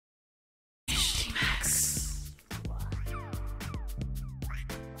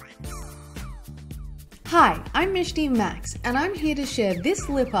Hi, I'm Mishti Max, and I'm here to share this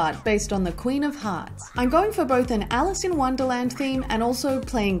lip art based on the Queen of Hearts. I'm going for both an Alice in Wonderland theme and also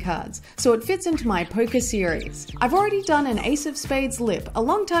playing cards, so it fits into my poker series. I've already done an Ace of Spades Lip a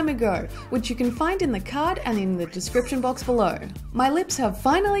long time ago, which you can find in the card and in the description box below. My lips have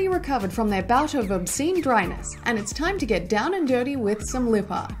finally recovered from their bout of obscene dryness, and it's time to get down and dirty with some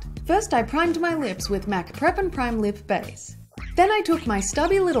lip art. First, I primed my lips with MAC Prep and Prime Lip Base. Then I took my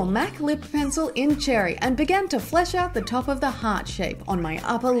stubby little MAC lip pencil in Cherry and began to flesh out the top of the heart shape on my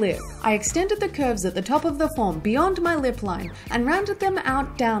upper lip. I extended the curves at the top of the form beyond my lip line and rounded them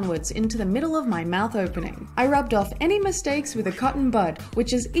out downwards into the middle of my mouth opening. I rubbed off any mistakes with a cotton bud,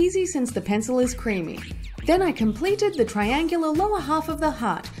 which is easy since the pencil is creamy. Then I completed the triangular lower half of the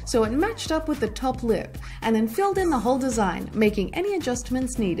heart so it matched up with the top lip, and then filled in the whole design, making any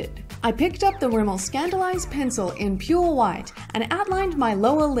adjustments needed. I picked up the Rimmel Scandalized pencil in pure white and outlined my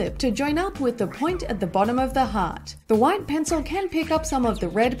lower lip to join up with the point at the bottom of the heart. The white pencil can pick up some of the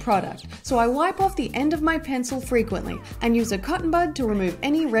red product, so I wipe off the end of my pencil frequently and use a cotton bud to remove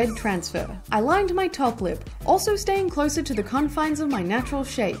any red transfer. I lined my top lip, also staying closer to the confines of my natural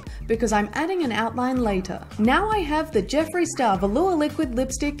shape because I'm adding an outline later. Now I have the Jeffree Star Velour Liquid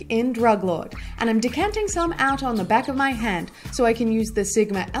Lipstick in Drug Lord, and I'm decanting some out on the back of my hand so I can use the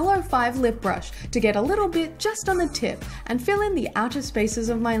Sigma L05 lip brush to get a little bit just on the tip and fill in the outer spaces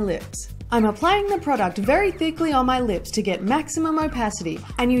of my lips. I'm applying the product very thickly on my lips to get maximum opacity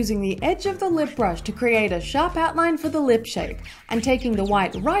and using the edge of the lip brush to create a sharp outline for the lip shape and taking the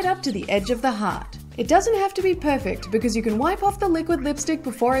white right up to the edge of the heart. It doesn't have to be perfect because you can wipe off the liquid lipstick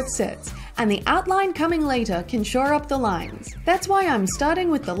before it sets, and the outline coming later can shore up the lines. That's why I'm starting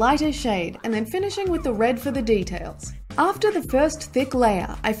with the lighter shade and then finishing with the red for the details. After the first thick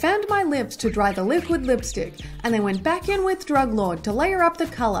layer, I fanned my lips to dry the liquid lipstick and then went back in with Drug Lord to layer up the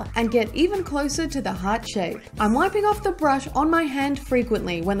color and get even closer to the heart shape. I'm wiping off the brush on my hand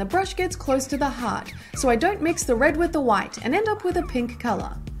frequently when the brush gets close to the heart so I don't mix the red with the white and end up with a pink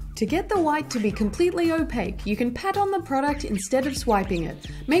color. To get the white to be completely opaque, you can pat on the product instead of swiping it.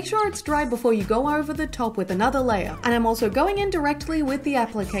 Make sure it's dry before you go over the top with another layer, and I'm also going in directly with the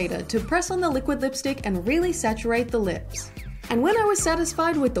applicator to press on the liquid lipstick and really saturate the lips. And when I was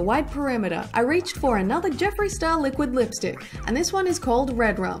satisfied with the white perimeter, I reached for another Jeffree Star liquid lipstick, and this one is called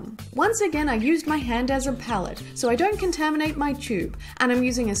Red Rum. Once again, I used my hand as a palette, so I don't contaminate my tube, and I'm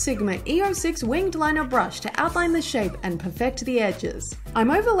using a Sigma E06 winged liner brush to outline the shape and perfect the edges.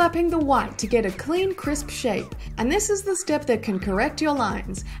 I'm overlapping the white to get a clean, crisp shape, and this is the step that can correct your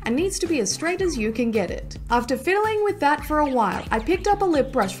lines, and needs to be as straight as you can get it. After fiddling with that for a while, I picked up a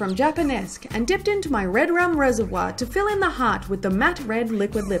lip brush from Japanesque and dipped into my Red Rum reservoir to fill in the heart with the matte red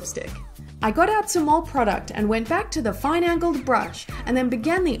liquid lipstick. I got out some more product and went back to the fine angled brush and then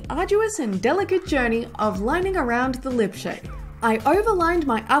began the arduous and delicate journey of lining around the lip shape. I overlined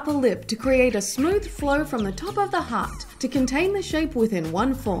my upper lip to create a smooth flow from the top of the heart to contain the shape within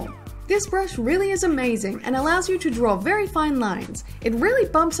one form. This brush really is amazing and allows you to draw very fine lines. It really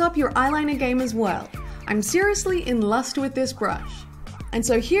bumps up your eyeliner game as well. I'm seriously in lust with this brush. And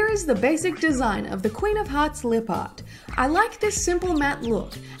so here is the basic design of the Queen of Hearts lip art. I like this simple matte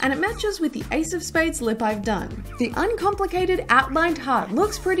look, and it matches with the Ace of Spades lip I've done. The uncomplicated outlined heart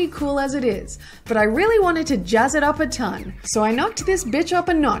looks pretty cool as it is, but I really wanted to jazz it up a ton, so I knocked this bitch up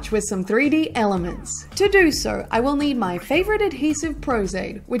a notch with some 3D elements. To do so, I will need my favorite adhesive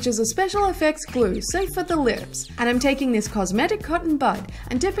pros-aide, which is a special effects glue safe for the lips, and I'm taking this cosmetic cotton bud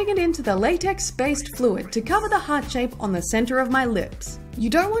and dipping it into the latex-based fluid to cover the heart shape on the center of my lips. You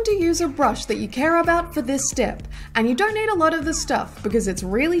don't want to use a brush that you care about for this step, and you don't need a lot of the stuff because it's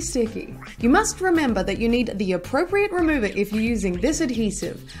really sticky. You must remember that you need the appropriate remover if you're using this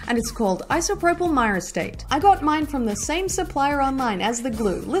adhesive, and it's called Isopropyl Myristate. I got mine from the same supplier online as the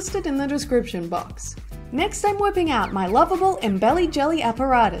glue, listed in the description box. Next, I'm whipping out my lovable Embelly Jelly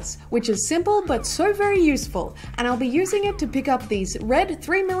apparatus, which is simple but so very useful, and I'll be using it to pick up these red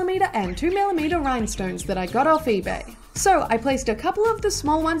 3mm and 2mm rhinestones that I got off eBay. So I placed a couple of the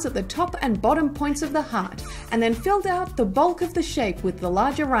small ones at the top and bottom points of the heart, and then filled out the bulk of the shape with the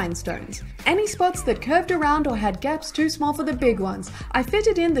larger rhinestones. Any spots that curved around or had gaps too small for the big ones, I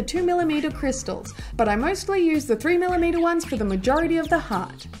fitted in the 2mm crystals, but I mostly used the 3mm ones for the majority of the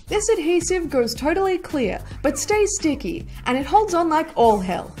heart. This adhesive goes totally clear, but stays sticky, and it holds on like all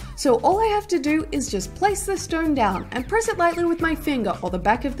hell. So all I have to do is just place the stone down and press it lightly with my finger or the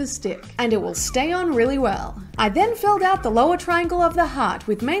back of the stick, and it will stay on really well. I then filled out the lower triangle of the heart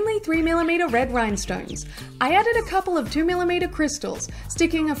with mainly 3mm red rhinestones. I added a couple of 2mm crystals,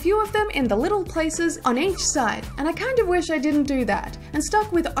 sticking a few of them in the little places on each side, and I kind of wish I didn't do that, and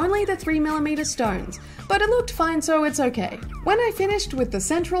stuck with only the 3mm stones, but it looked fine, so it's okay. When I finished with the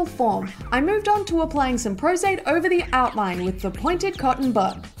central form, I moved on to applying some pros-aide over the outline with the pointed cotton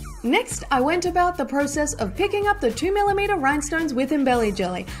bud. Next, I went about the process of picking up the 2mm rhinestones with embelly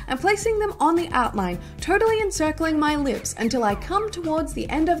jelly and placing them on the outline, totally encircling my lips until I come towards the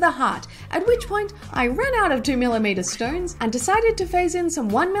end of the heart, at which point I ran out of 2mm stones and decided to phase in some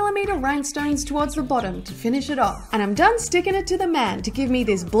 1mm rhinestones towards the bottom to finish it off. And I'm done sticking it to the man to give me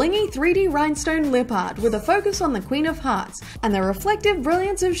this blingy 3D rhinestone lip art with a focus on the Queen of Hearts and the reflective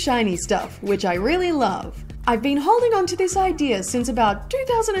brilliance of shiny stuff, which I really love. I've been holding on to this idea since about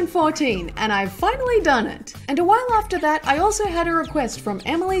 2014, and I've finally done it. And a while after that, I also had a request from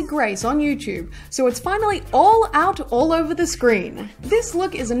Emily Grace on YouTube, so it's finally all out all over the screen. This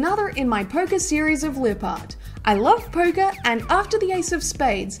look is another in my poker series of lip art. I love poker, and after the Ace of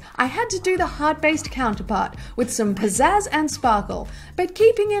Spades, I had to do the heart-based counterpart with some pizzazz and sparkle, but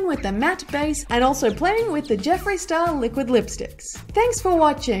keeping in with the matte base and also playing with the Jeffree Star liquid lipsticks. Thanks for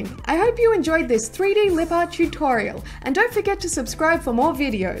watching. I hope you enjoyed this 3D lip art tutorial, and don't forget to subscribe for more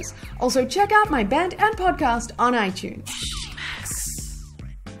videos. Also check out my band and podcast on iTunes.